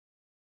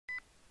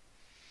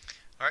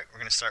Alright, we're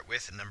going to start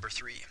with number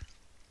 3.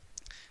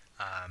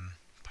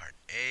 Part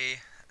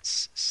A,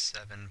 that's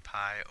 7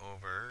 pi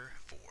over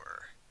 4.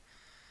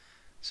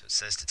 So it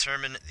says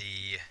determine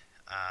the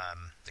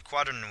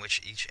quadrant in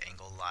which each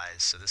angle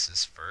lies. So this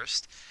is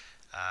first.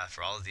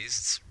 For all of these,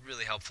 it's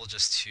really helpful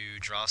just to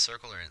draw a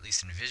circle, or at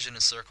least envision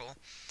a circle.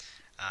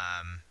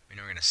 We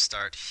know we're going to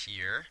start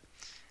here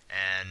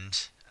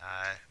and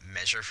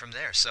measure from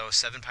there. So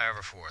 7 pi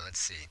over 4, let's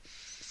see.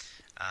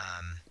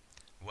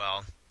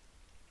 Well,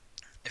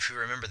 if we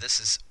remember, this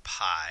is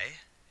pi.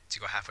 To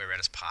go halfway around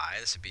is pi.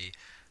 This would be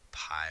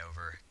pi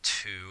over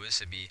 2. This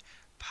would be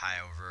pi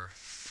over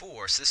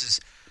 4. So this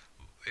is,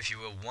 if you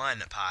will,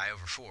 1 pi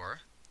over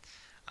 4.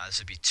 This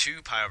would be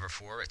 2 pi over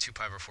 4. 2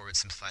 pi over 4 would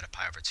simplify to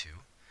pi over 2.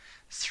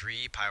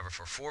 3 pi over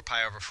 4. 4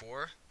 pi over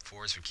 4.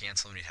 4's would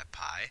cancel and we'd have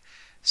pi.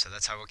 So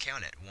that's how we'll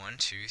count it. 1,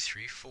 2,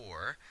 3,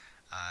 4.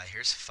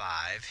 Here's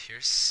 5.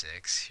 Here's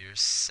 6.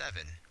 Here's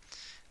 7.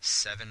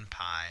 7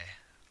 pi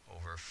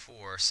over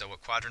 4. So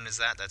what quadrant is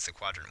that? That's the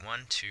quadrant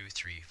 1, 2,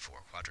 3,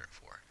 4. Quadrant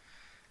 4.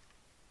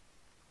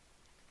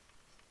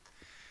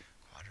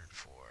 Quadrant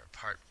 4.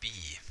 Part B.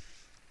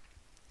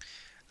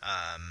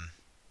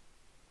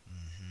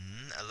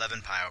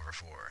 11 pi over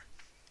 4.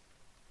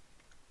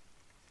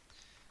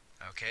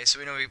 Okay, so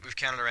we know we've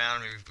counted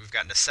around, we've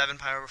gotten to 7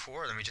 pi over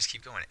 4, then we just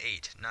keep going.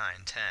 8,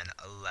 9, 10,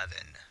 11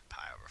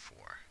 pi over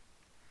 4.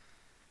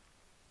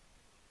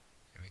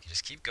 And we can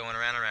just keep going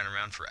around and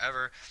around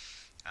forever.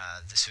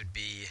 This would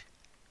be,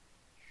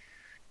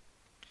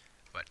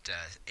 what,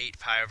 8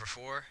 pi over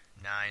 4,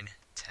 9,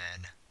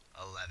 10,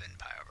 11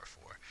 pi over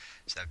 4.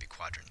 So that would be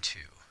quadrant 2.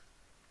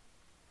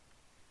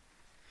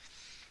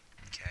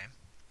 Okay.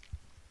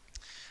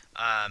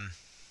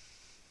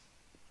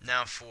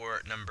 Now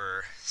for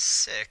number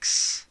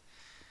 6,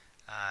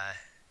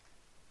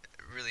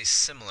 really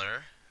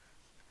similar,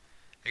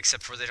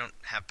 except for they don't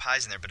have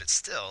pi's in there, but it's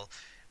still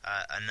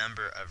a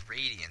number of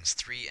radians,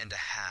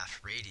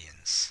 3.5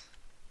 radians.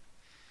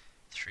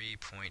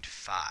 3.5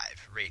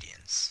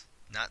 radians.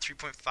 Not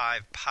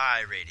 3.5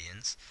 pi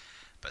radians,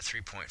 but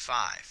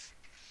 3.5.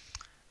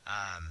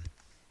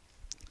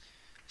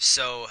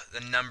 So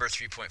the number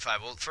 3.5,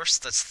 well,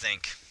 first let's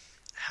think,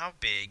 how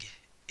big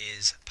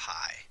is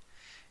pi?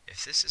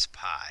 If this is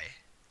pi,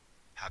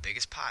 how big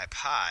is pi?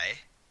 Pi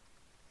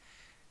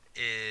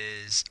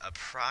is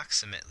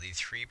approximately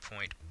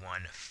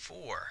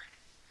 3.14.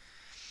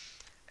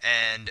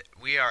 And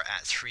we are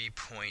at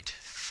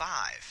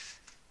 3.5.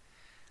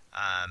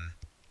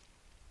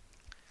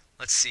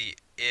 Let's see,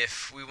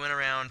 if we went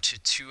around to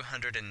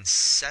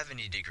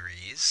 270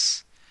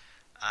 degrees,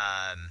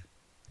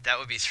 that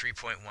would be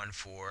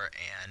 3.14,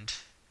 and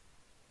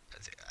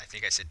I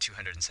think I said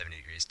 270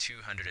 degrees.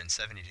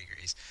 270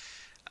 degrees.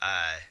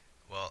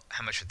 Well,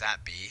 how much would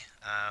that be?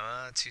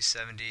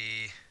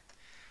 270.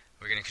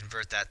 We're going to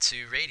convert that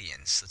to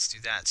radians. Let's do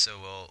that. So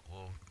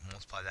we'll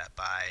multiply that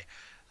by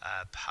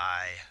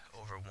pi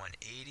over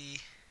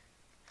 180.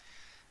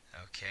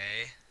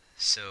 Okay.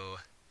 So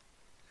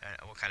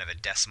what kind of a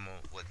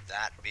decimal would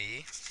that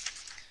be?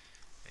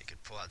 You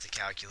could pull out the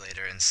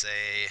calculator and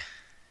say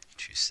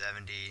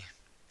 270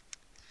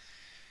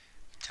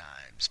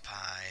 times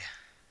pi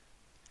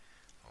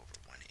over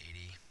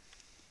 180.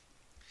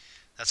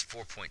 That's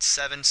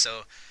 4.7.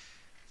 So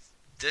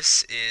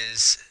this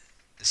is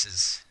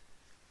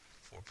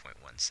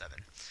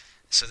 4.17.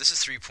 So this is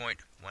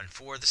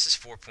 3.14. This is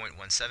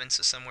 4.17.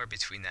 So somewhere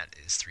between that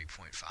is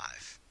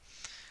 3.5.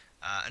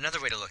 Another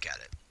way to look at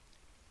it: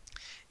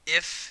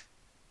 if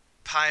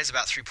pi is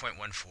about 3.14,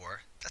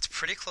 that's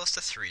pretty close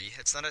to 3.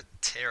 It's not a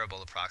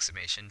terrible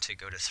approximation to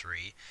go to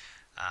 3.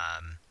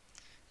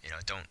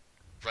 Don't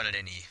run at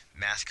any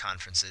math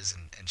conferences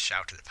and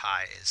shout that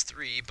pi is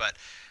 3, but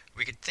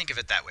we could think of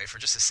it that way for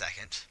just a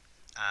second.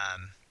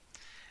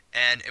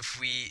 And if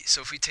we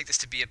take this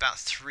to be about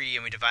 3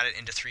 and we divide it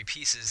into 3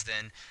 pieces,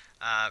 then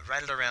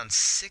right at around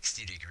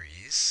 60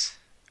 degrees,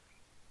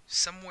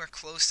 somewhere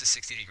close to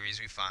 60 degrees,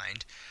 we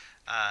find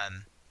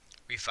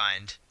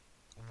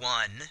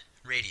 1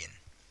 radian,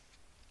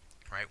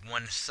 right?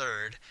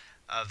 1/3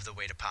 of the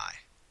way to pi.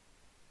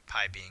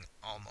 Pi being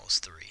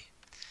almost 3.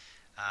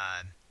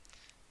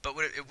 But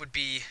it would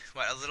be,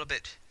 a little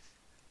bit,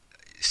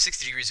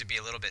 60 degrees would be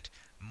a little bit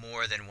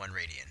more than 1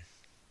 radian,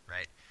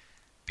 right?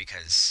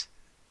 Because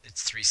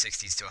it's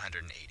 3/60 to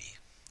 180.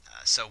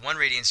 So 1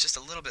 radian is just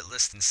a little bit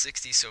less than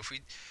 60, so if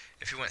we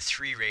went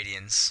 3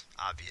 radians,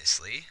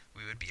 obviously,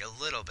 we would be a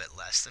little bit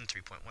less than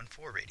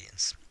 3.14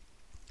 radians,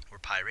 or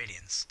pi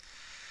radians.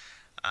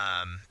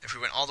 If we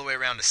went all the way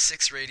around to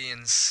 6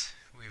 radians,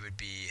 we would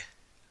be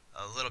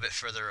a little bit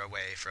further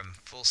away from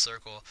full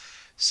circle.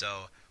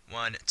 So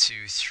 1,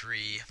 2,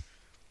 3,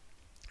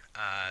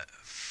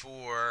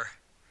 4,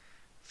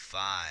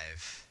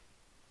 5,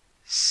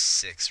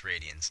 6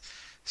 radians.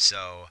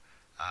 So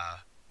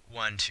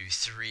 1, 2,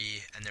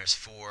 3, and there's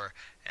 4,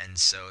 and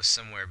so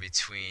somewhere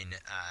between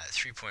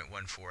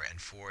 3.14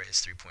 and 4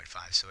 is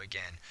 3.5. So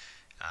again,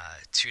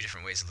 2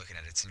 different ways of looking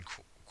at it. It's in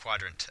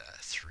quadrant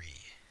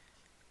 3.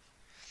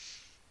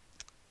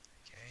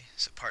 Okay,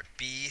 so part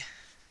B,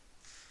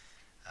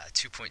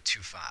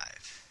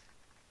 2.25.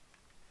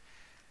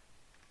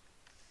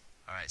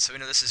 All right, so we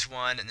know this is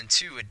 1, and then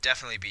 2 would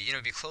definitely be,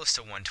 be close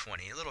to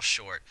 120, a little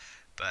short,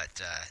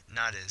 but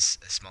not as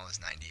small as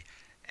 90.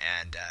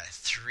 And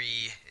 3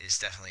 is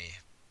definitely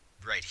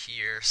right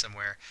here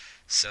somewhere.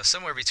 So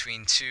somewhere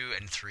between 2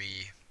 and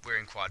 3, we're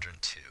in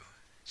quadrant 2.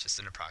 It's just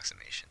an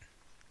approximation.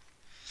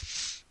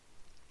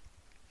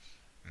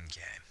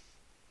 Okay.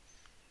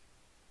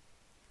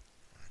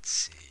 Let's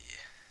see.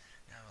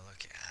 Now we'll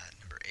look at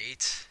number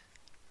 8.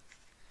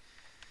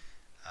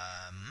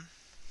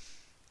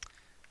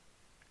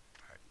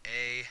 Part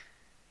A.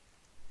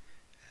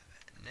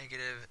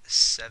 Negative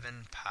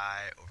 7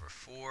 pi over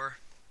 4.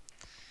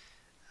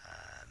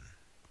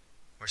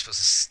 We're supposed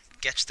to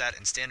sketch that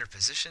in standard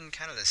position,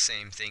 kind of the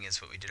same thing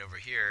as what we did over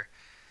here.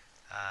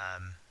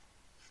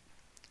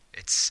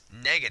 It's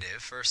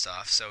negative, first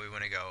off, so we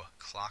want to go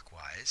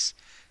clockwise.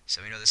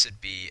 So we know this would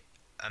be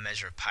a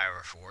measure of pi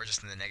over 4,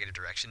 just in the negative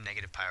direction,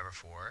 negative pi over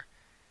 4.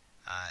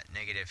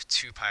 Negative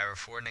 2 pi over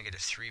 4,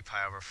 negative 3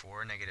 pi over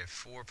 4, negative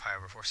 4 pi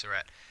over 4. So we're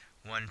at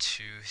 1,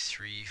 2,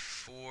 3,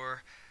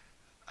 4.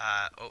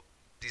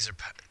 These are,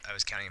 I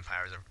was counting in pi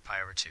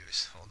over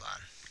 2s. Hold on.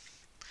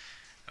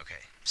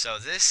 Okay, so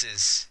this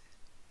is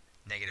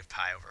negative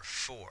pi over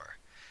 4,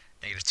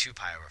 negative 2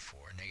 pi over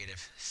 4,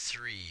 negative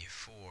 3,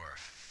 4,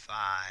 5,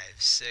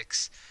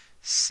 6,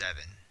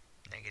 7,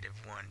 negative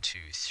 1, 2,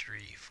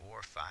 3,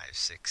 4, 5,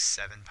 6,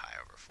 7 pi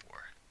over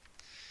 4.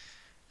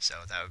 So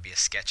that would be a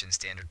sketch in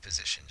standard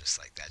position, just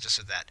like that, just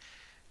with that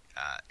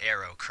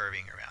arrow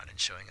curving around and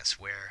showing us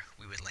where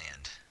we would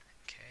land.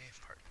 Okay,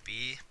 part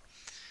B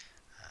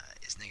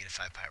is negative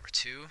 5 pi over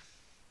 2.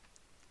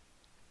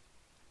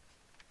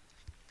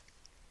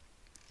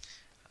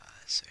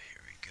 So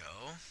here we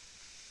go.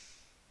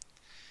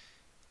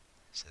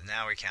 So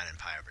now we're counting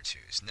pi over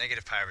 2s.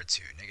 Negative pi over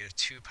 2, negative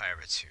 2 pi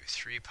over 2,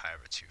 3 pi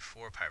over 2,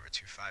 4 pi over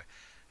 2, 5.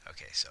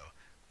 Okay, so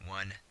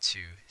 1, 2,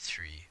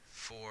 3,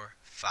 4,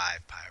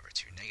 5 pi over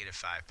 2, negative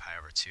 5 pi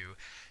over 2.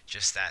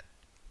 Just that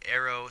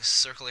arrow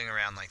circling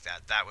around like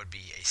that, that would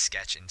be a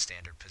sketch in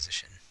standard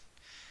position.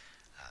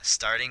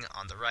 Starting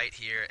on the right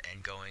here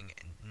and going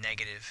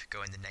negative,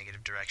 going the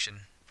negative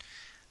direction.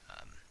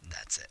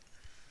 That's it.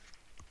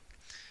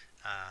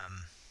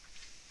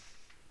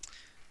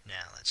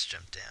 Now let's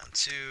jump down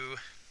to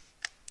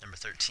number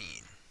 13.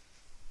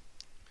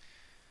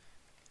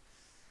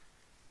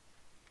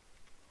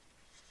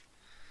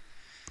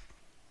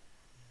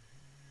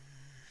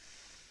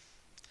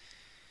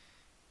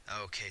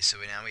 Okay, so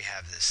now we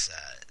have this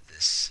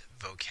this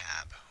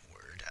vocab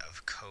word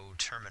of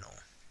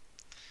coterminal.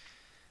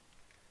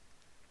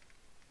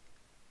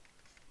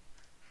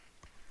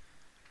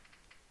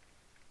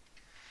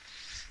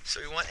 So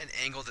we want an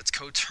angle that's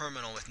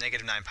coterminal with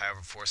negative 9 pi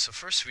over 4. So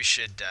first we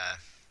should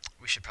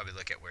probably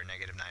look at where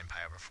negative 9 pi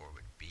over 4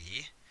 would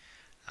be.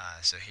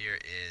 So here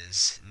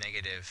is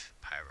negative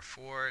pi over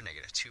 4,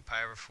 negative 2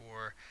 pi over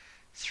 4,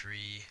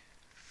 3,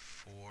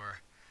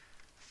 4,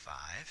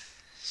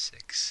 5,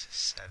 6,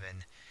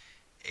 7,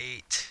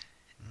 8,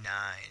 9.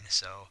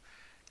 So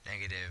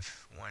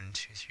negative 1,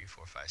 2, 3,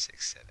 4, 5,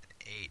 6, 7,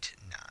 8,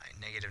 9.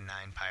 Negative 9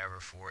 pi over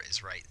 4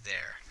 is right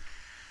there.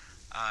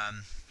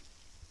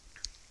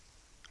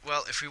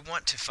 Well, if we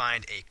want to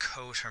find a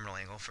coterminal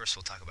angle, first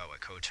we'll talk about what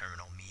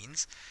coterminal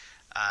means.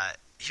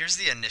 Here's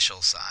the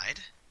initial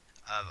side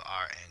of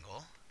our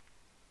angle,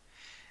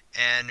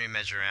 and we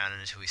measure around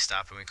until we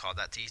stop, and we call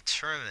that the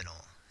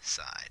terminal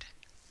side.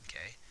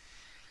 Okay.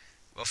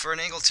 Well, for an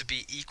angle to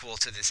be equal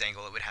to this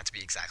angle, it would have to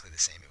be exactly the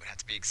same. It would have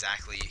to be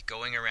exactly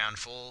going around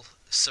full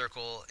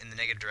circle in the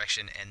negative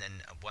direction, and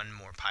then 1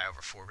 more pi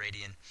over 4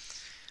 radian.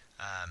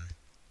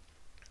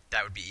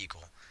 That would be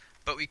equal.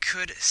 But we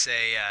could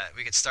say,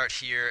 we could start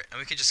here, and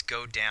we could just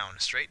go down,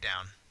 straight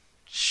down,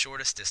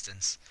 shortest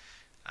distance,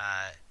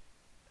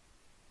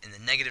 in the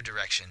negative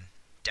direction,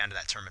 down to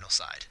that terminal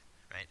side,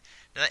 right?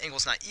 Now that angle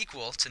is not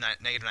equal to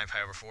negative 9 pi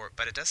over 4,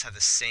 but it does have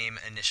the same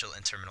initial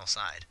and terminal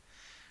side.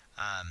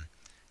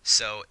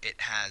 So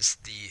it has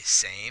the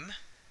same,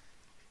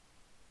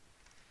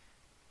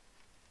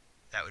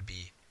 that would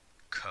be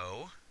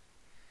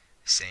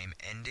same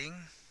ending,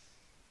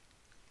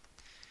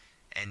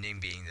 ending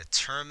being the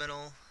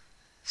terminal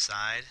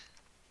side,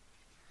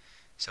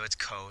 so it's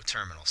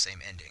coterminal, same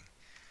ending.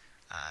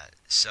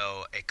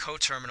 So a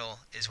coterminal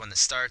is one that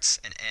starts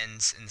and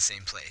ends in the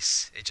same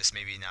place. It just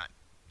maybe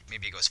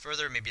it goes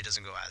further, maybe it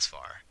doesn't go as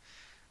far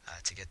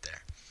to get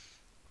there.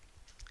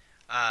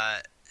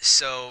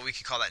 So we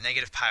could call that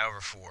negative pi over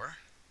 4.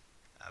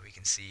 We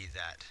can see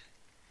that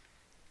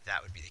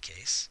that would be the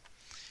case.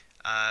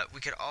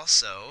 We could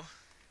also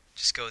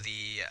just go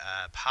the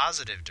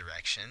positive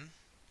direction.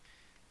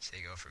 Say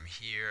go from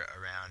here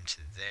around to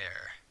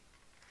there.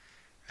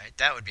 Right?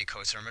 That would be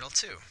coterminal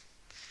too.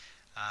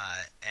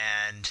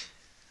 And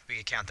we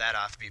could count that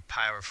off to be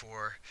pi over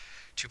 4,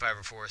 2 pi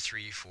over 4,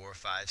 3, 4,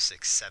 5,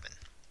 6, 7.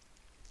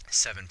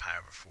 7 pi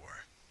over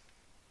 4.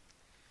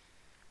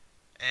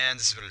 And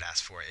this is what it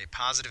asks for, a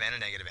positive and a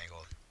negative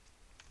angle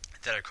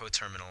that are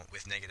coterminal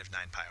with negative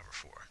 9 pi over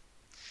 4.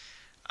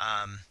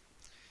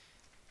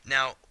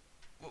 Now,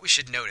 what we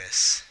should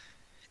notice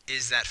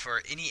is that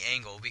for any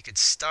angle, we could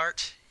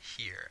start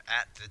here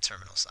at the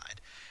terminal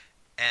side.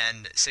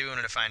 And say we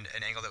wanted to find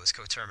an angle that was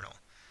coterminal.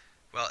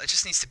 Well, it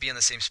just needs to be on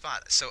the same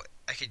spot. So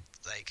I could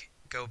like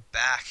go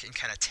back and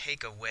kind of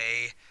take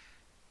away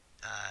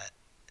uh,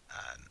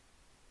 um,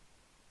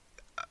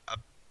 a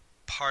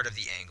part of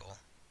the angle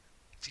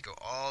to go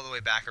all the way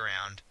back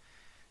around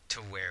to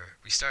where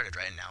we started,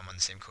 right? And now I'm on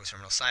the same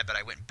coterminal side, but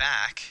I went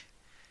back.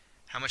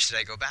 How much did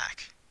I go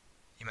back?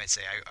 You might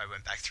say I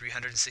went back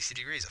 360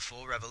 degrees, a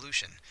full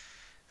revolution.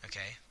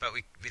 Okay, but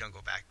we don't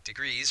go back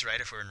degrees, right?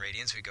 If we're in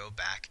radians, we go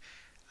back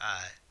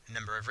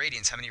number of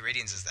radians. How many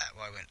radians is that?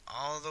 Well, I went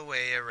all the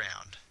way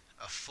around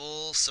a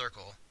full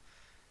circle,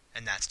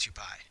 and that's 2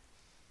 pi.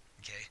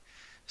 Okay,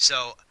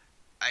 so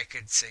I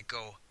could say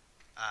go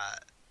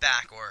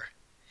back, or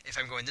if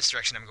I'm going this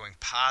direction, I'm going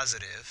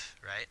positive,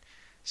 right?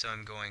 So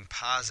I'm going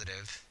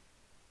positive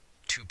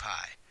 2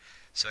 pi.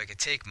 So I could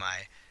take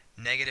my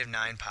negative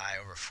 9 pi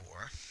over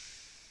 4,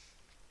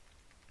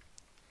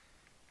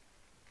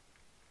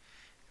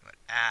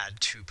 add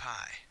 2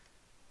 pi.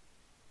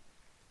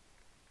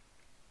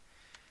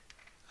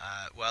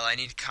 Well, I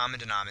need common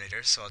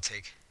denominators, so I'll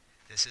take,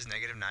 this is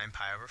negative 9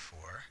 pi over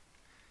 4,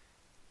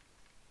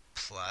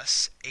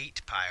 plus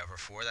 8 pi over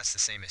 4, that's the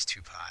same as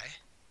 2 pi.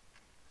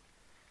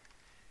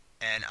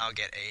 And I'll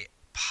get a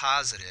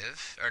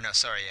positive, or no,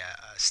 sorry,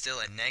 still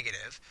a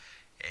negative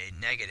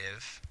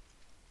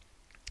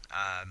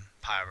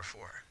pi over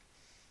 4.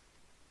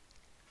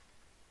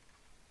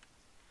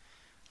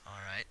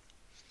 Alright.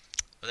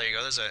 Well, there you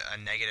go. There's a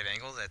negative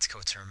angle that's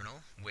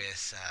coterminal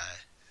with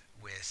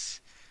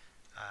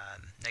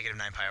negative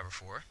 9 pi over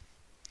 4.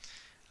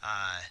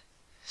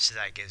 So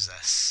that gives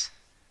us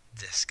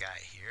this guy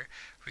here.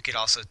 We could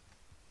also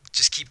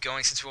just keep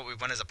going. Since what we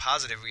want is a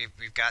positive,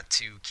 we've got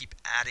to keep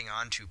adding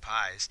on 2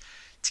 pi's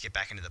to get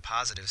back into the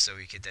positive. So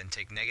we could then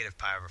take negative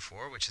pi over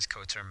 4, which is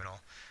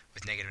coterminal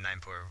with negative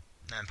 9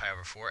 pi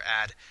over 4,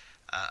 add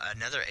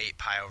another 8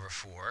 pi over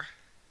 4.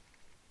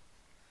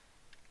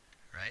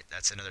 Right?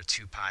 That's another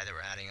 2 pi that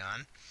we're adding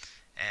on.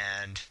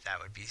 And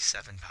that would be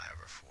 7 pi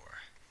over 4.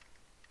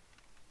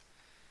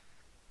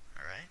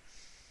 Alright?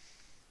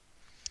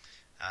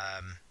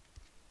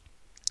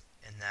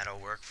 And that'll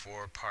work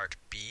for part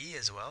B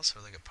as well. So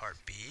we'll look at part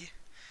B.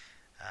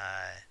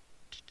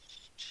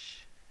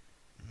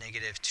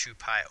 Negative 2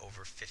 pi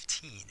over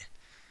 15.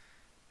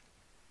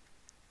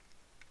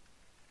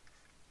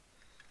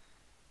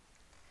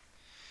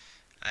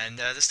 And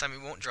this time we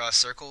won't draw a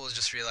circle. We'll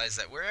just realize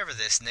that wherever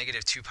this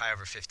negative 2 pi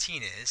over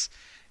 15 is,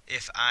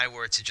 if I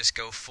were to just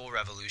go full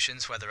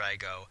revolutions, whether I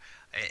go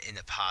in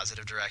the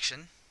positive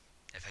direction,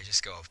 if I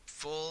just go a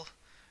full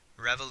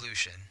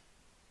revolution,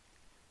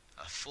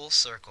 a full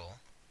circle,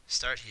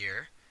 start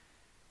here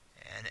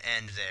and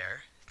end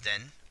there,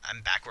 then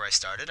I'm back where I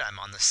started. I'm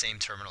on the same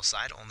terminal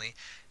side, only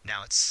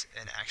now it's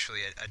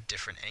actually a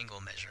different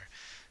angle measure.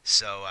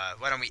 So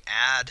why don't we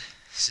add,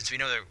 since we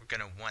know that we're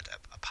going to want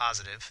a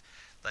positive,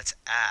 let's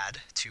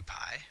add 2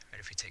 pi. Right?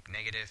 If we take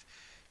negative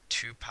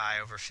 2 pi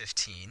over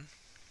 15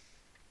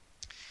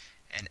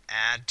 and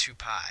add 2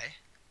 pi,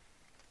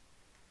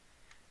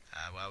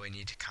 well, we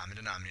need common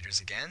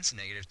denominators again. So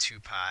negative 2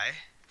 pi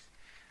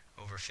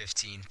over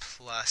 15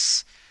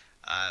 plus,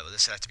 well,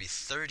 this would have to be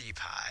 30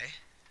 pi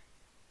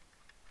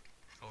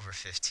over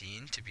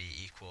 15 to be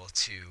equal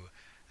to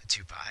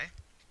 2 pi.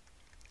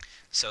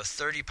 So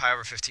 30 pi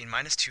over 15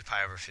 minus 2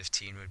 pi over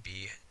 15 would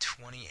be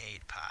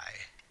 28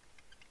 pi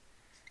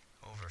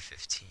over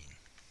 15.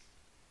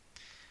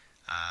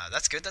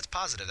 That's good. That's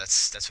positive.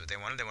 That's what they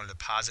wanted. They wanted a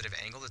positive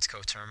angle that's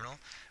coterminal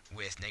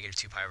with negative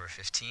 2 pi over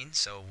 15.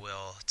 So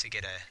to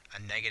get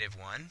a negative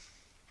 1,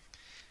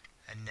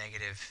 a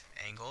negative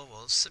angle,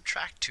 we'll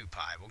subtract 2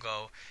 pi. We'll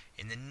go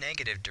in the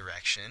negative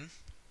direction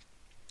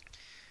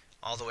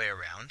all the way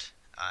around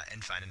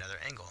and find another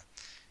angle.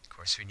 Of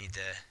course, we need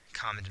the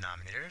common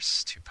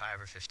denominators, 2 pi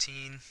over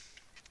 15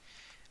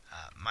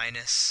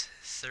 minus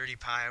 30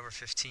 pi over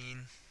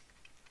 15,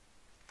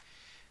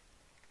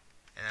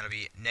 and that'll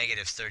be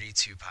negative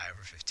 32 pi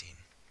over 15.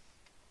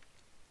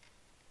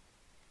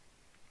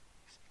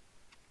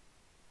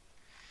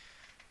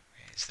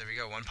 Okay, so there we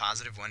go, one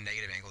positive, one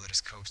negative angle that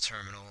is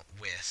coterminal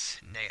with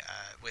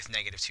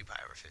negative 2 pi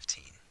over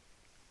 15.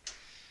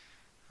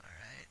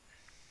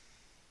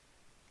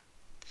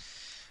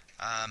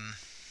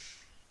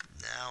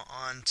 Now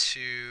on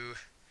to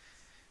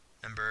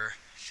number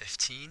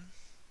 15.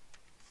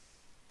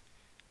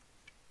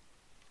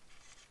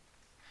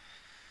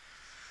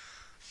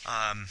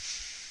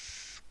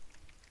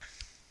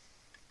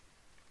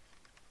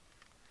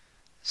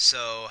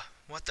 So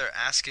what they're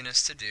asking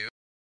us to do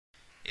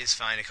is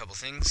find a couple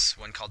things,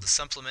 one called the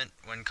supplement,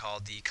 one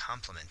called the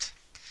complement.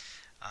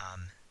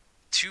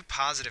 Two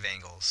positive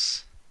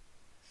angles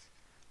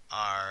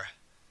are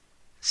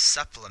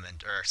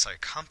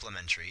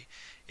complementary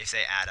if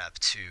they add up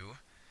to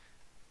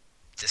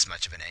this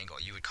much of an angle.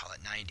 You would call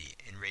it 90.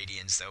 In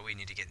radians, though, we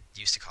need to get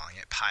used to calling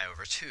it pi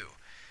over 2.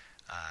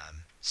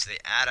 So they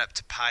add up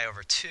to pi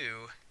over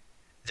 2.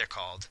 They're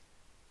called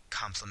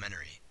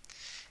complementary.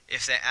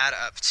 if they add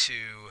up to,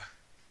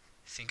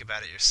 think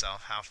about it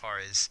yourself, how far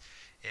is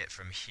it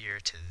from here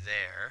to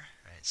there,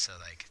 right? So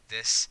like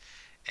this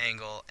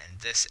angle and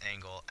this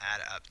angle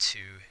add up to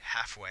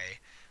halfway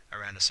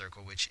around a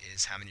circle, which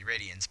is how many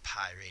radians?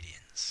 Pi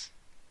radians.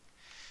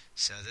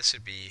 So this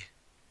would be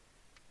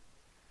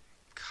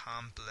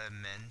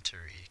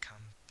complementary,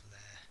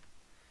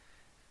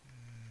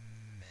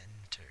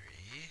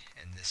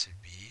 and this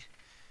would be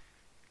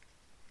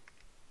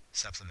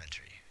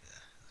supplementary.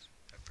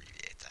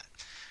 Abbreviate that.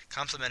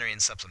 Complementary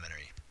and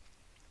supplementary.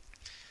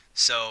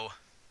 So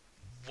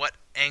what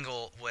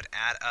angle would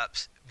add up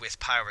with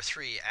pi over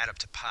 3 add up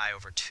to pi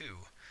over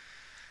 2?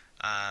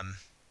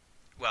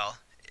 Well,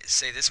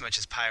 say this much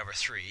is pi over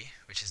 3,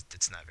 which is,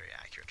 it's not very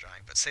accurate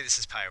drawing, but say this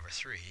is pi over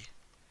 3,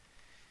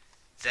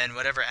 then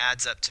whatever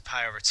adds up to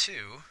pi over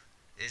 2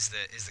 is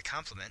the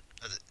complement,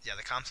 or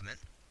the complement.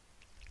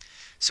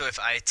 So if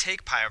I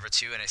take pi over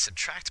 2 and I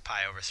subtract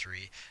pi over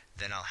 3,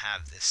 then I'll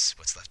have this,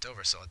 what's left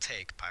over. So I'll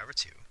take pi over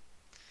 2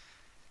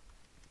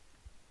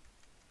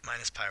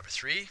 minus pi over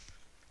 3.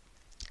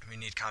 We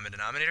need common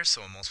denominators,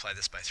 so we'll multiply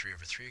this by 3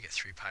 over 3, we get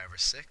 3 pi over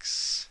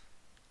 6.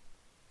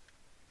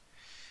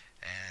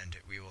 And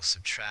we will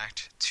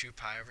subtract 2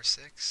 pi over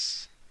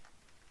 6,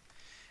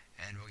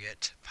 and we'll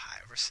get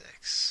pi over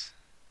 6.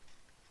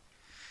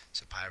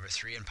 So pi over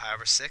 3 and pi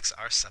over 6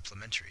 are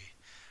supplementary,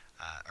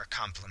 or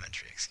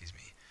complementary, excuse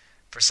me.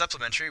 For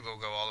supplementary, we'll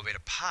go all the way to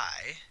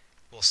pi.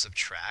 We'll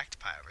subtract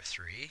pi over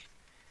 3.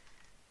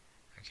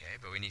 Okay,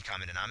 but we need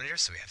common denominators,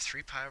 so we have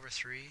 3 pi over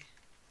 3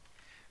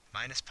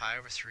 minus pi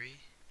over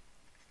 3,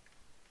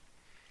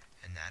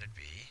 and that would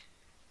be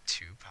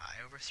 2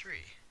 pi over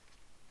 3.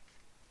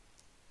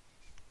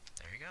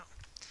 There you go.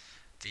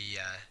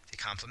 The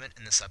complement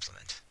and the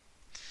supplement.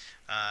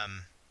 I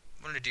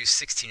wanted to do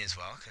 16 as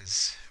well,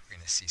 because we're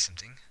going to see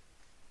something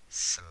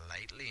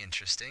slightly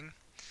interesting.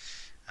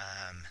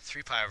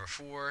 3 pi over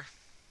 4.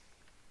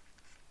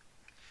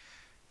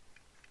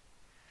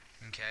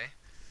 Okay.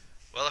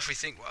 Well, if we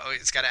think, well,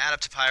 it's got to add up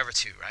to pi over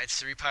 2, right?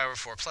 3 pi over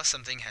 4 plus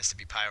something has to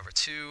be pi over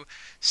 2.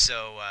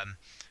 So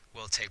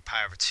we'll take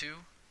pi over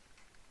 2,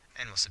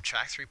 and we'll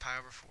subtract 3 pi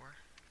over 4.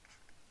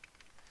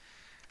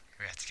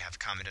 We have to have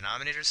common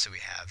denominators, so we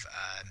have,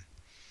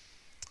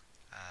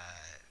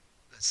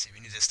 let's see, we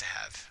need this to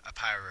have a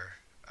pi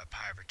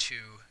over 2,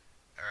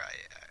 or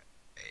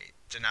a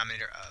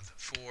denominator of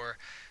 4.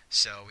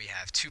 So we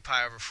have 2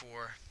 pi over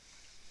 4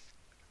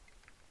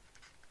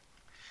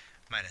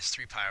 minus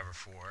 3 pi over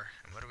 4.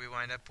 And what do we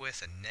wind up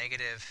with? A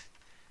negative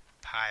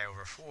pi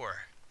over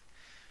 4.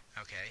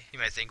 Okay, you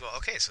might think, well,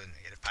 okay, so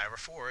negative pi over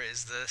 4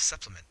 is the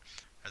supplement,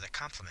 or the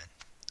complement.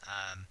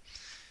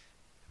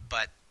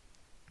 But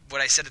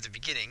what I said at the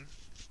beginning,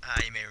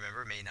 you may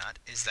remember, may not,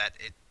 is that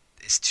it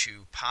is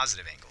two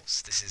positive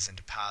angles. This isn't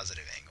a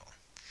positive angle.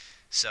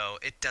 So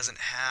it doesn't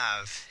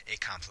have a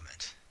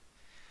complement.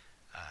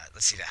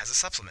 Let's see, that has a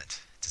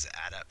supplement. Does it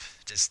add up?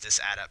 Does this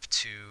add up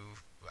to,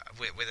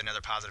 with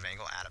another positive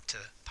angle, add up to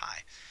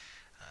pi?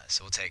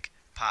 So we'll take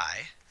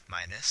pi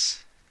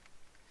minus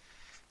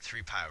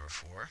 3 pi over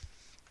 4.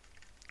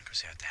 Of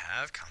course, we have to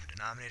have common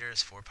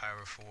denominators, 4 pi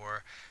over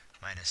 4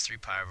 minus 3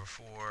 pi over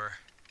 4,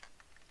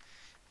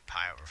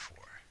 pi over 4.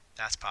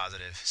 That's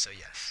positive, so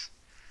yes,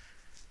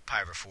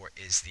 pi over 4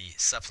 is the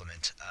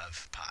supplement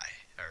of pi,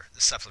 or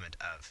the supplement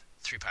of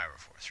 3 pi over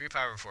 4. 3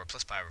 pi over 4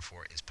 plus pi over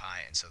 4 is pi,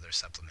 and so they're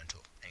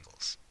supplemental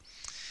angles.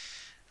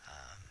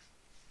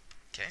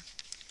 Okay.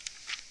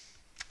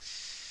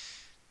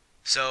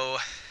 So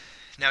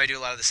now we do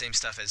a lot of the same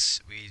stuff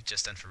as we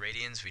just done for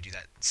radians. We do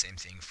that same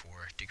thing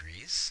for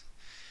degrees.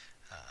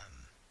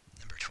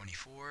 Number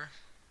 24.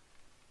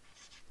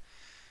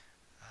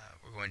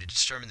 We're going to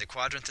determine the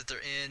quadrant that they're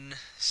in.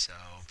 So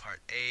part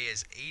A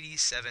is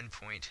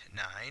 87.9.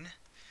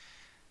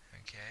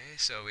 Okay,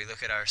 so we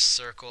look at our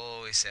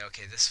circle, we say,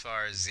 okay, this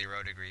far is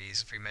 0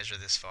 degrees. If we measure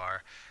this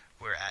far,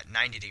 we're at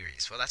 90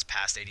 degrees. Well, that's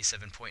past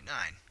 87.9.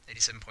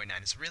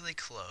 87.9 is really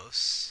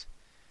close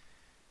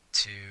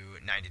to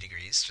 90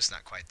 degrees, just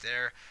not quite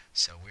there.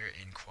 So we're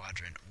in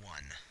quadrant 1.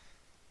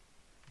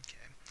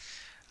 Okay.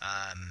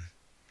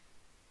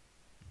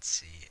 Let's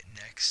see,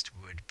 next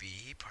would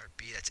be part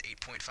B, that's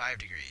 8.5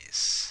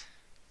 degrees.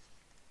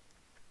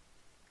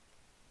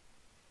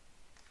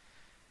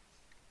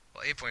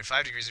 Well,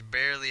 8.5 degrees, we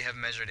barely have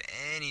measured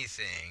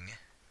anything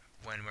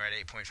when we're at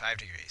 8.5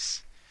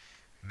 degrees.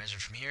 We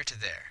measured from here to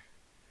there.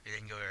 We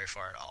didn't go very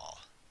far at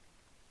all.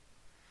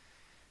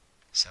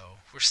 So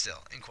we're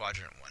still in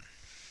quadrant 1.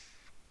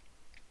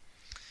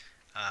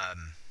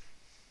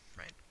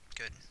 Right,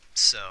 good.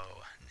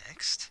 So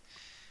next,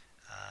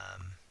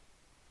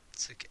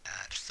 let's look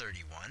at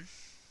 31.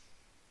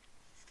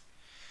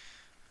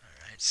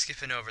 Alright,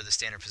 skipping over the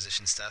standard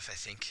position stuff, I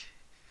think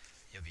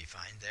you'll be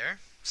fine there,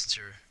 since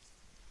you're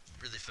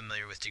really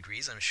familiar with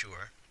degrees, I'm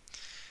sure.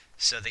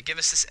 So they give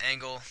us this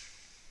angle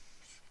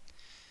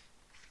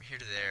from here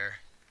to there.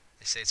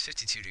 They say it's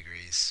 52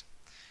 degrees.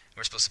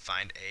 We're supposed to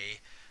find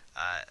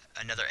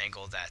another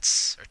angle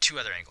that's, or two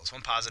other angles,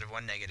 one positive,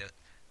 one negative,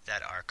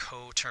 that are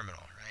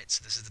coterminal, right?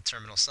 So this is the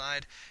terminal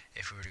side.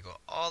 If we were to go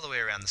all the way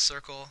around the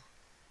circle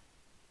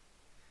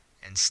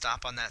and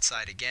stop on that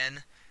side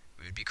again,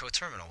 we would be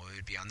coterminal. We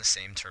would be on the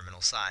same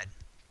terminal side,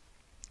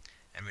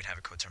 and we'd have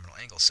a coterminal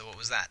angle. So what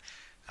was that?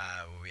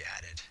 Well, we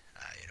added,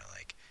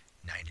 like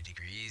 90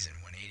 degrees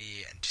and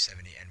 180 and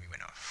 270, and we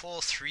went a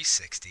full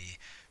 360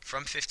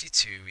 from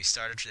 52. We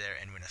started there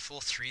and went a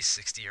full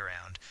 360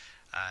 around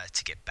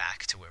to get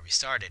back to where we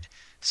started.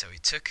 So we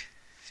took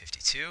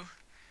 52,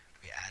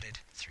 we added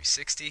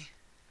 360,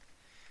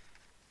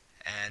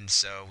 and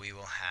so we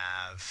will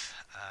have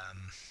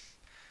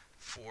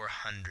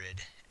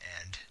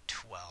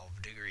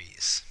 412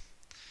 degrees.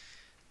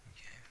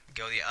 Okay.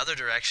 Go the other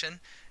direction.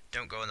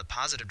 Don't go in the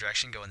positive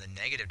direction, go in the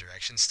negative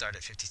direction. Start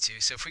at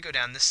 52. So if we go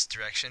down this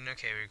direction,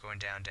 okay, we're going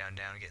down, down,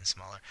 down, getting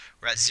smaller.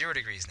 We're at 0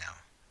 degrees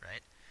now,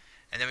 right?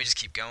 And then we just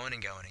keep going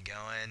and going and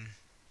going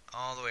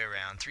all the way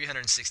around,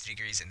 360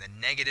 degrees in the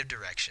negative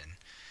direction.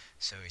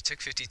 So we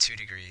took 52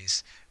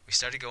 degrees. We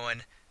started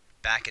going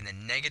back in the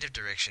negative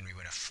direction. We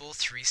went a full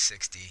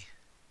 360.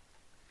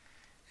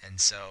 And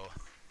so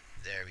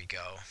there we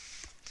go.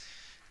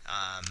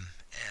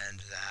 And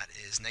that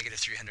is negative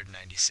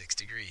 396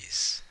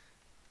 degrees.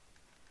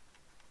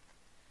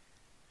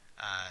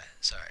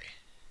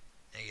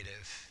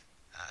 Negative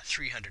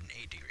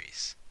 308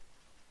 degrees.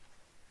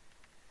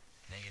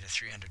 Negative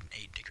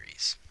 308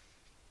 degrees.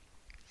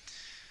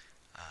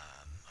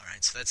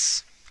 Alright, so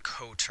that's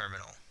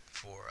coterminal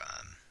for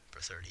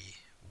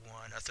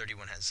 31.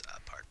 31 has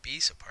part B,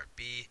 so part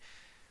B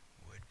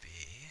would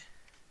be,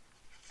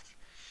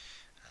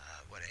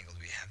 what angle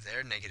do we have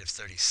there? Negative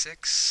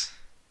 36.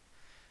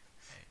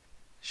 Right.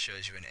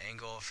 Shows you an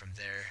angle from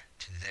there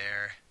to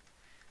there.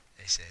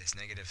 They say it's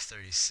negative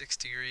 36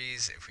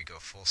 degrees. If we go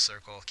full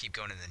circle, keep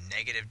going in the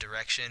negative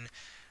direction.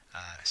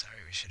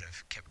 We should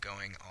have kept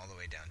going all the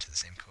way down to the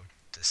same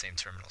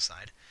terminal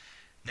side.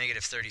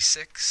 Negative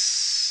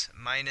 36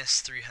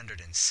 minus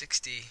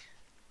 360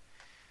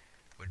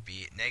 would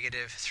be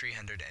negative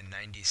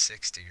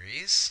 396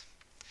 degrees.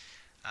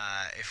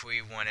 If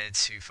we wanted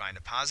to find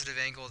a positive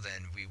angle,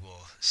 then we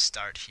will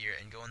start here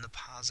and go in the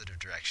positive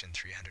direction,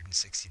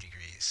 360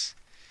 degrees.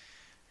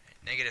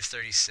 Negative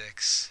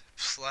 36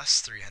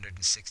 plus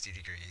 360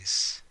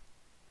 degrees.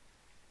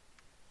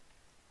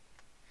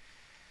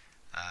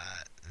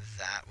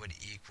 That would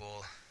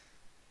equal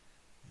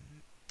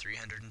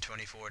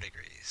 324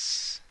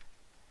 degrees.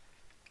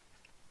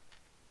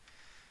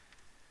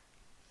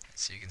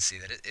 So you can see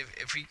that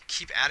if we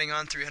keep adding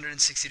on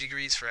 360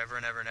 degrees forever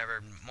and ever and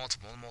ever,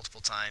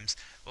 multiple times,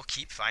 we'll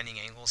keep finding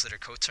angles that are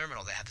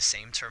coterminal. They have the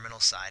same terminal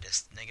side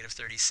as negative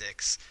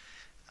 36.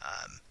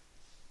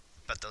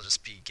 But they'll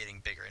just be getting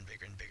bigger and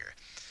bigger and bigger.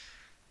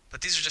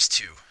 But these are just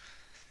two,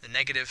 the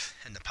negative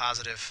and the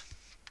positive,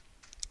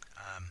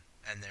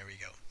 and there we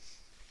go.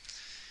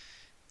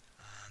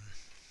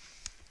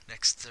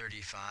 Next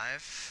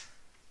 35.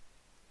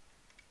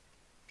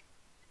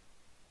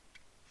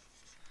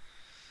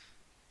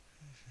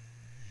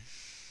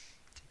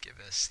 To give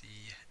us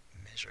the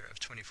measure of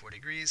 24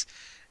 degrees,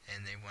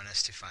 and they want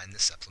us to find the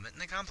supplement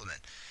and the complement.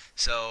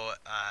 So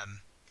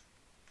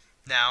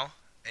now,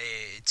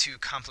 two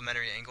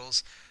complementary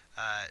angles,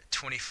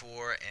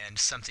 24 and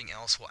something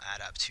else will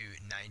add up to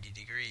 90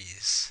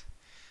 degrees.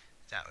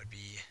 That would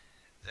be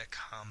the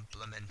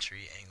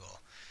complementary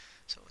angle.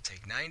 So we'll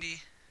take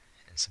 90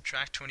 and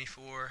subtract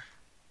 24,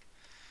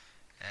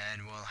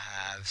 and we'll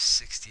have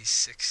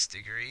 66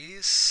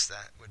 degrees.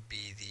 That would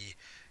be the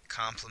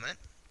complement.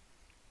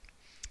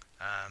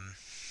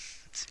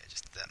 Let's see, I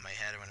just did that in my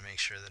head. I want to make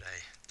sure that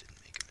I didn't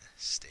make a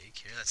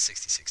mistake here. That's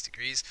 66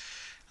 degrees.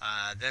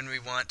 Then we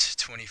want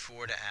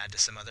 24 to add to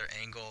some other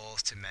angle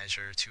to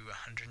measure to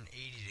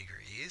 180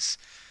 degrees.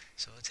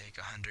 So we'll take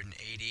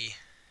 180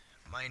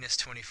 minus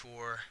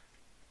 24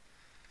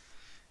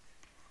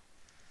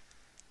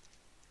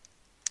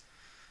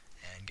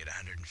 and get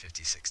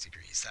 156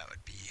 degrees. That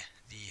would be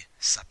the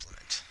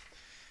supplement.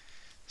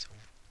 So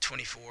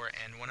 24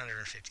 and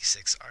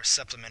 156 are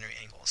supplementary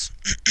angles.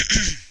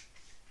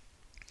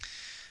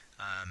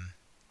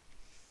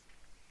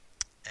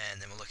 And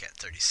then we'll look at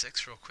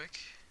 36 real quick.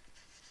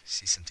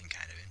 See something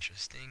kind of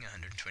interesting.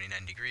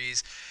 129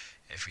 degrees.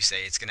 If we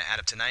say it's going to add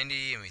up to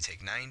 90, and we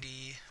take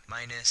 90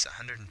 minus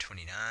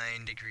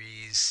 129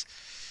 degrees,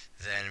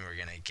 then we're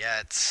going to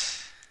get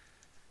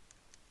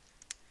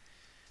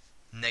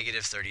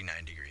negative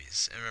 39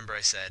 degrees. And remember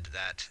I said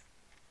that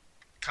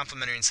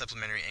complementary and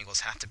supplementary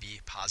angles have to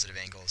be positive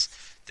angles.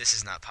 This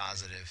is not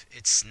positive.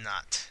 It's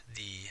not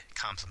the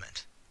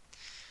complement.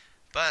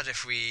 But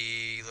if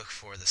we look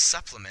for the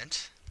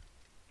supplement,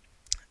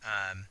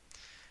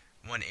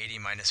 180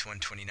 minus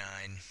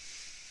 129,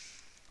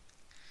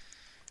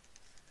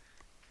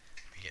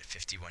 we get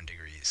 51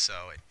 degrees.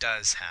 So it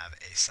does have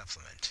a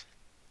supplement.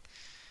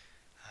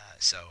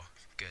 So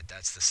good,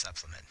 that's the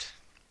supplement.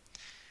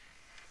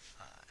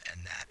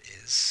 And that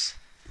is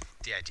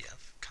the idea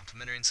of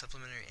complementary and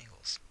supplementary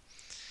angles.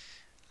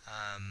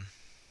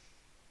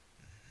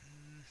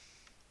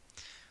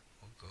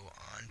 We'll go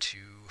on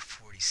to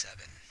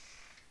 47.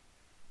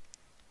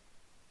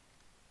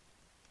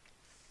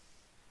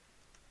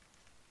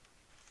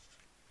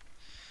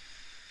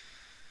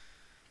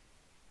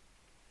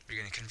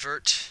 to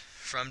convert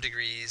from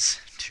degrees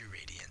to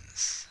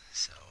radians.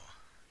 So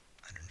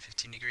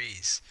 115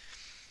 degrees.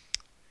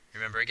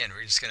 Remember, again,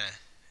 we're just going to,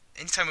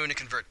 anytime we want to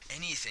convert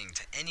anything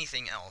to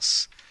anything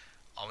else,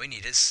 all we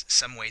need is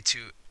some way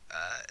to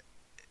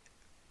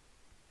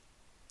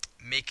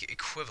make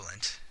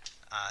equivalent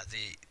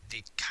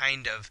the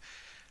kind of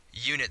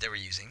unit that we're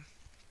using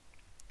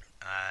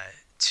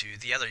to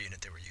the other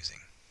unit that we're using.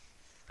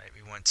 Right?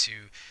 We want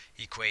to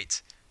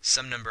equate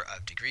some number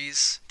of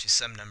degrees to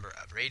some number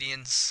of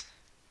radians.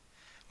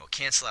 We'll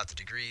cancel out the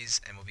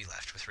degrees and we'll be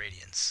left with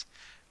radians.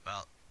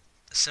 Well,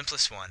 the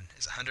simplest one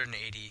is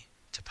 180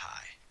 to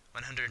pi.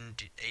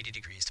 180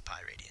 degrees to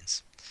pi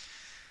radians.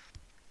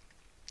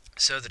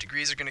 So the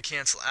degrees are going to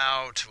cancel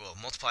out. We'll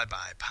multiply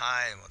by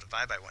pi and we'll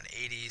divide by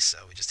 180.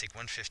 So we just take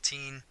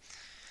 115,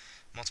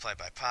 multiply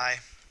by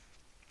pi,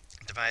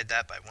 divide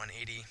that by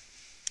 180,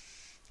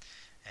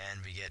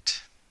 and we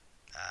get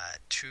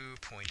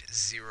 2.01,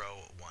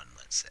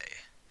 let's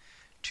say.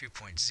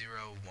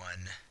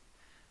 2.01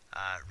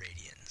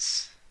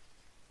 radians.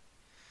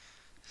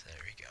 So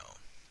there we go.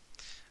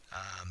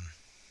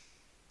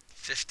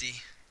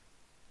 50,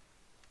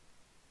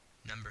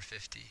 number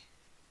 50,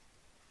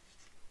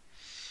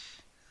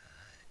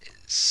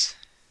 is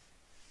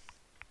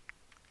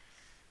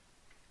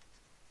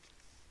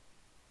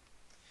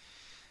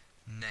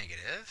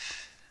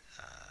negative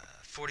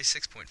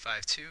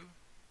 46.52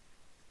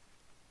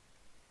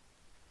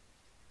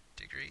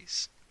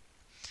 degrees.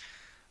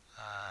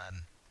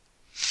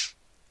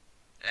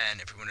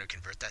 And if we want to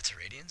convert that to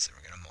radians, then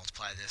we're going to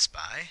multiply this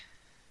by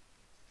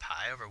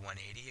pi over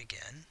 180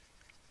 again.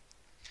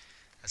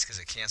 That's because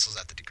it cancels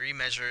out the degree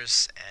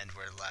measures, and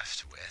we're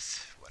left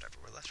with whatever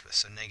we're left with.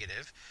 So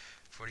negative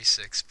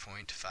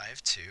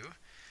 46.52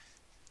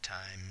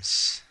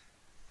 times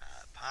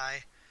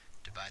pi,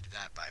 divide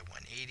that by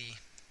 180,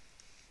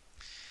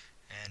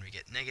 and we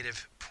get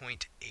negative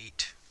 0.81.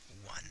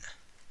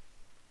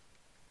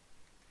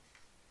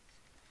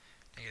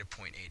 Negative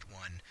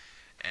 0.81.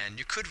 And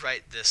you could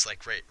write this like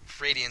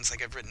radians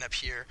like I've written up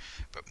here,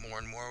 but more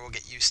and more we'll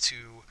get used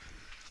to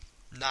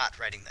not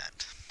writing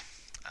that.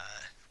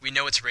 We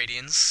know it's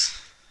radians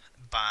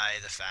by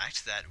the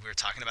fact that we're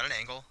talking about an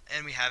angle,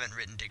 and we haven't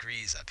written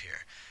degrees up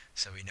here.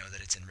 So we know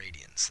that it's in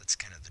radians. That's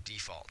kind of the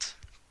default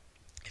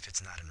if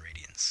it's not in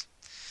radians.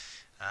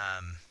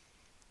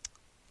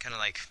 Kind of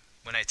like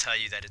when I tell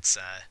you that it's,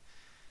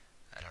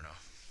 I don't know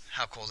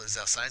how cold it is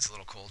outside. It's a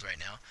little cold right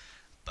now.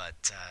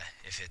 But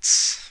if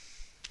it's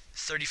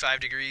 35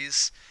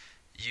 degrees,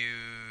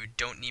 you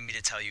don't need me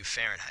to tell you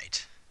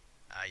Fahrenheit.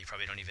 You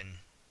probably don't even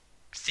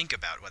think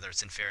about whether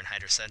it's in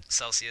Fahrenheit or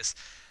Celsius,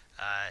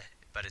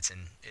 but it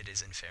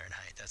is in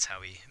Fahrenheit. That's how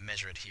we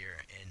measure it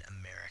here in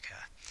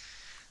America.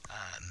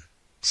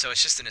 So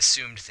it's just an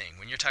assumed thing.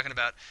 When you're talking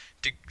about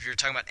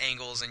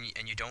angles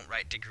and you don't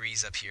write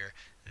degrees up here,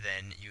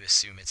 then you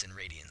assume it's in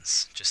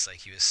radians, just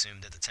like you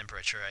assume that the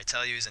temperature I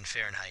tell you is in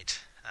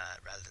Fahrenheit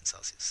rather than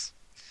Celsius.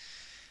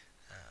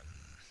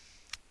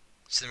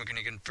 So then we're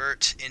going to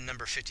convert in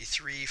number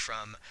 53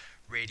 from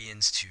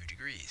radians to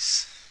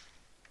degrees.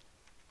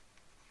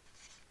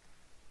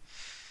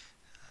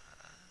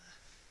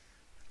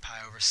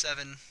 Pi over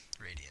 7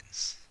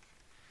 radians.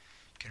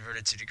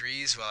 Converted to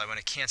degrees, well, I want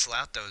to cancel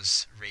out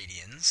those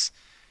radians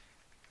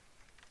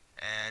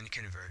and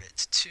convert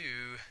it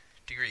to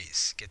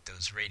degrees. Get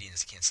those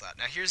radians to cancel out.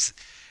 Now here's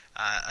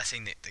a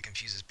thing that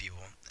confuses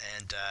people,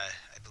 and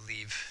I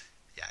believe,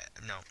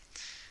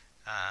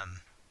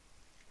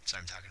 sorry,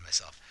 I'm talking to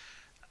myself.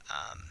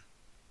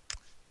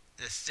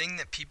 The thing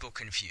that people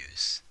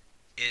confuse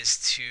is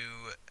to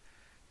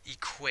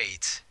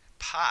equate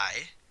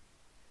pi,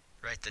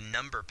 right, the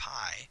number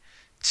pi,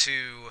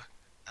 to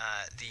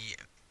the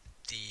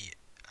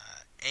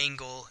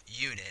angle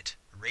unit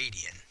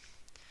radian.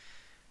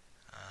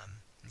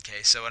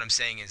 Okay, so what I'm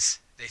saying is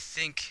they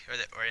think,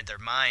 or in their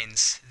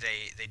minds,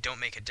 they don't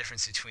make a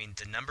difference between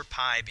the number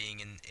pi being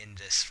in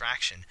this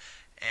fraction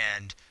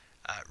and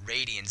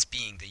radians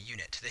being the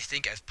unit. They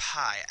think of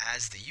pi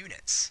as the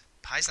units.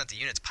 Pi is not the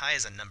units. Pi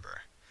is a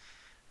number,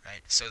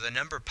 right? So the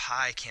number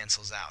pi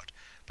cancels out.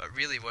 But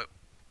really what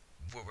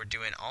we're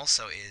doing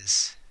also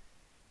is,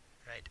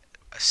 right,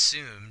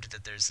 assumed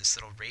that there's this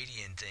little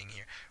radian thing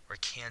here. We're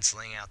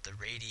canceling out the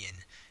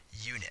radian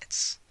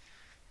units,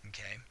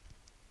 okay?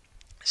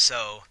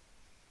 So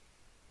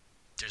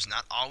there's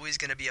not always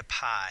going to be a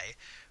pi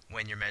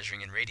when you're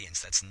measuring in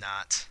radians. That's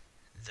not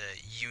the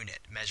unit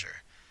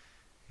measure.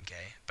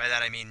 Okay, by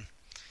that I mean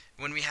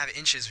when we have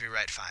inches we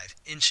write 5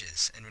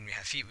 inches, and when we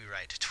have feet we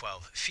write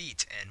 12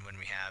 feet, and when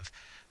we have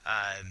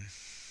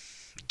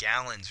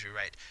gallons we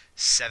write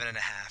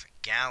 7.5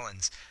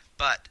 gallons.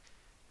 But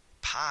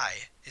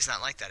pi is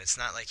not like that. It's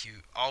not like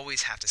you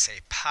always have to say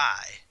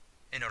pi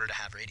in order to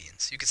have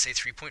radians. You could say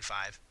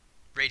 3.5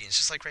 radians,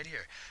 just like right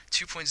here.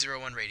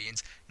 2.01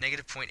 radians,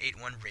 negative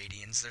 0.81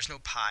 radians. There's no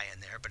pi in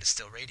there, but it's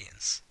still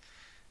radians.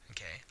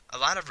 Okay, a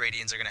lot of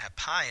radians are going to have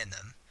pi in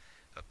them,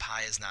 but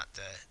pi is not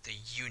the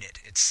unit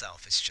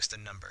itself. It's just a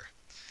number.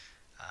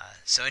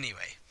 So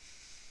anyway,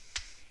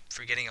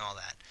 forgetting all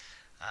that,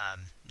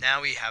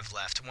 Now we have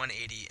left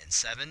 180 and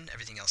 7.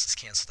 Everything else is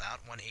canceled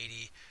out.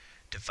 180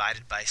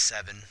 divided by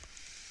 7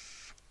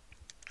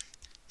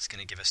 is going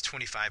to give us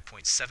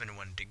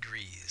 25.71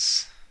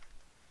 degrees.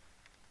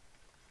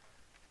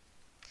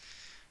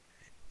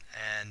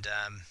 And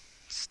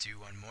let's do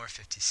one more,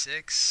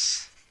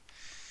 56.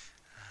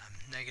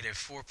 Negative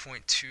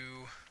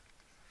 4.2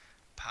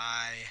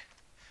 pi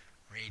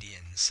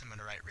radians. I'm going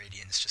to write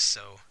radians just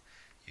so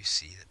you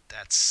see that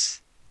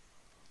that's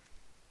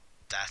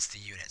the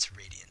units,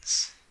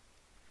 radians.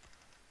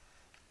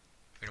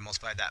 We're going to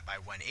multiply that by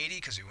 180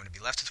 because we want to be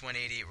left with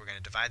 180. We're going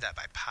to divide that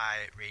by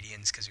pi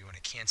radians because we want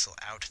to cancel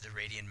out the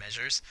radian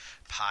measures.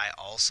 Pi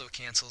also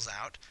cancels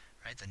out,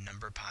 right? The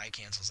number pi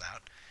cancels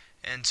out.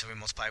 And so we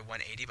multiply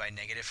 180 by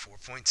negative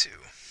 4.2.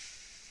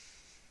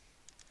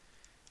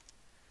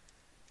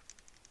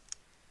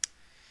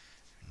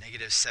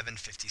 Negative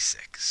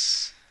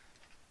 756.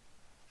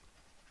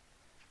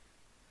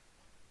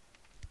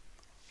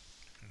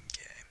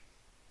 Okay.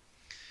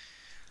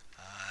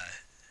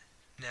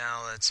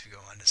 Now let's go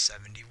on to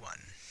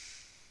 71.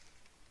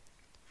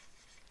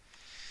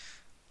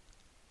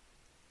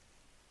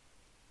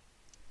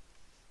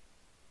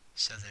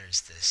 So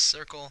there's this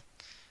circle,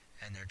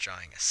 and they're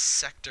drawing a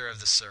sector of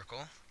the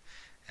circle,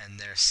 and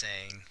they're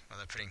saying, well,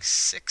 they're putting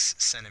 6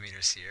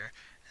 centimeters here,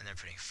 and they're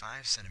putting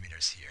 5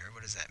 centimeters here.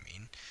 What does that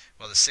mean?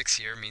 Well, the 6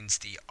 here means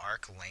the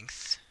arc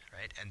length,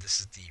 right? And this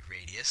is the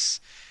radius.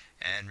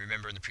 And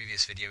remember in the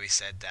previous video we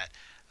said that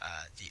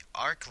the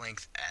arc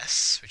length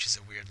s, which is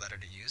a weird letter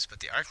to use,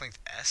 but the arc length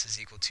s is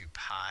equal to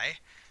pi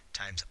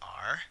times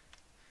r,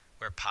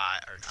 where pi,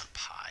 or not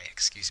pi,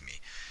 excuse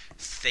me,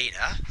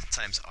 theta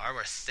times r,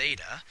 where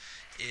theta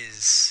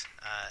is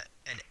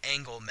an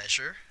angle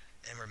measure,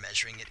 and we're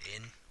measuring it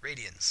in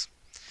radians.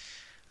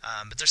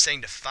 But they're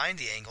saying to find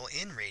the angle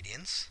in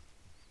radians.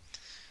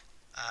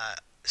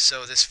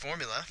 So this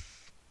formula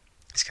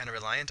is kind of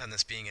reliant on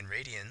this being in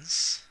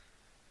radians.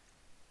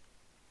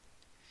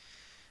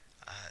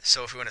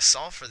 So if we want to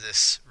solve for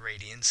this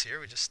radians here,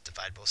 we just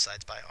divide both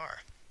sides by r.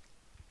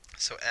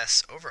 So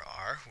s over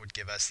r would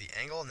give us the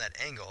angle, and that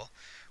angle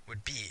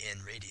would be in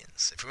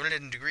radians. If we wanted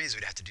it in degrees,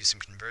 we'd have to do some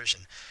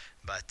conversion.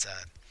 But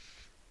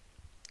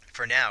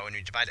for now, when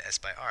we divide s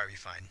by r, we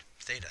find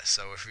theta.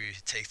 So if we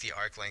take the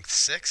arc length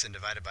 6 and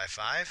divide it by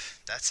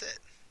 5, that's it.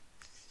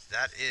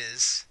 That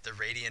is the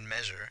radian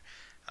measure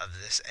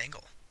of this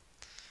angle.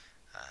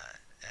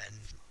 And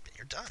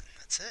you're done.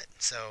 That's it.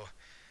 So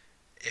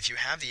if you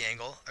have the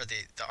angle, or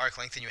the arc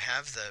length, and you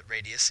have the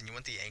radius, and you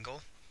want the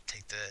angle,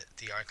 take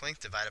the arc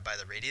length divided by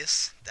the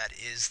radius. That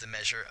is the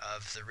measure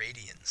of the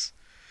radians.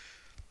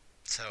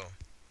 So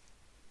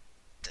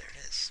there it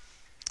is.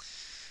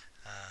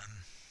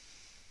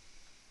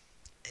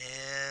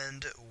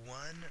 And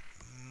one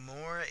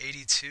more,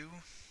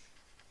 82.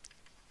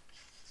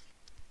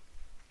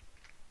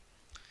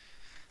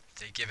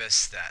 They give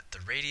us that the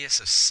radius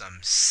of some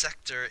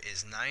sector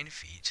is 9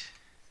 feet.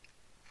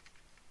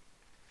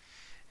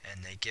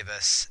 And they give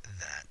us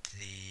that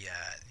the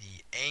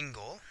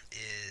angle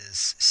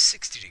is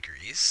 60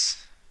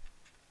 degrees.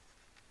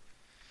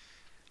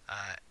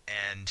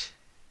 And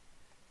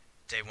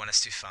they want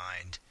us to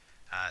find,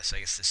 so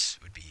I guess this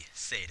would be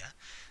theta.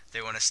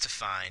 They want us to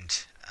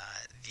find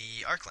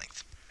the arc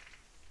length.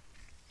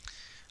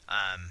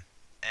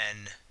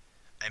 And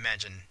I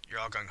imagine you're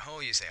all gung ho.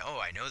 You say, oh,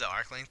 I know the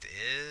arc length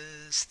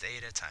is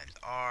theta times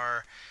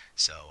r,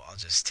 so I'll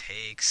just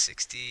take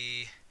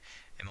 60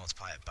 and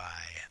multiply it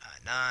by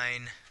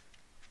 9,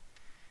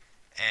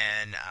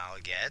 and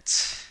I'll get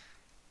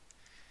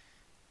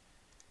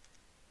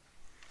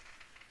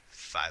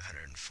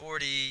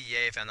 540.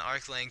 Yay, I found the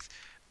arc length.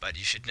 But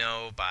you should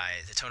know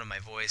by the tone of my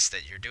voice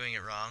that you're doing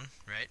it wrong,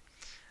 right?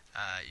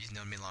 You've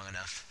known me long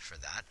enough for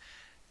that.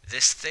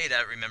 This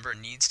theta, remember,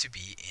 needs to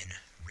be in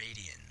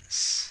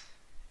radians.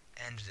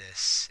 And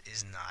this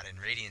is not in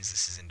radians,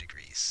 this is in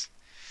degrees.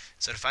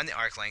 So to find the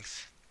arc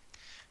length,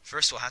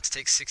 first we'll have to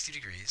take 60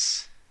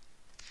 degrees.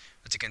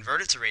 But to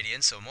convert it to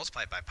radians, so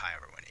multiply it by pi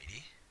over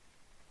 180.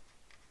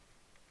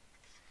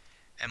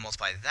 And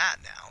multiply that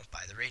now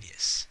by the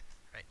radius.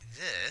 Right?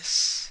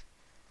 This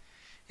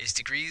is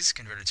degrees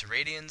converted to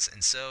radians,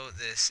 and so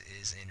this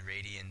is in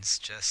radians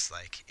just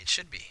like it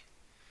should be.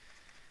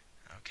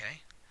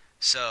 Okay?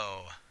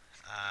 So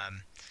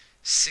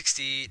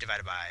 60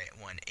 divided by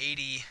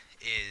 180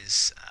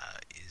 is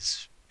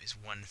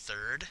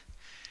 1/3,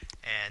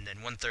 and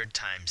then 1/3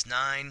 times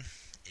 9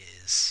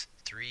 is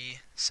 3,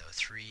 so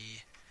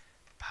 3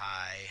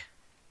 pi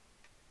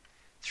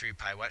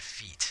what?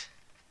 Feet.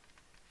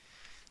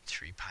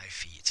 3 pi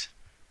feet.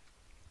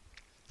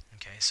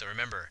 Okay, so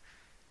remember,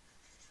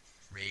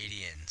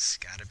 radians,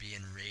 gotta be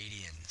in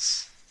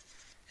radians.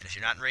 And if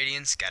you're not in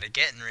radians, gotta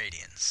get in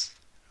radians.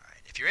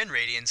 Alright, if you're in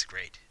radians,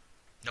 great,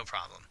 no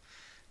problem.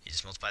 You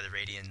just multiply the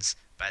radians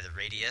by the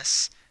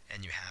radius,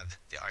 and you have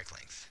the arc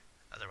length.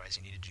 Otherwise,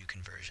 you need to do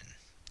conversion.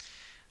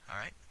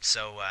 Alright,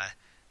 so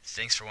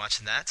thanks for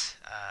watching that.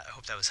 I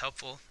hope that was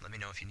helpful. Let me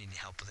know if you need any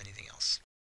help with anything else.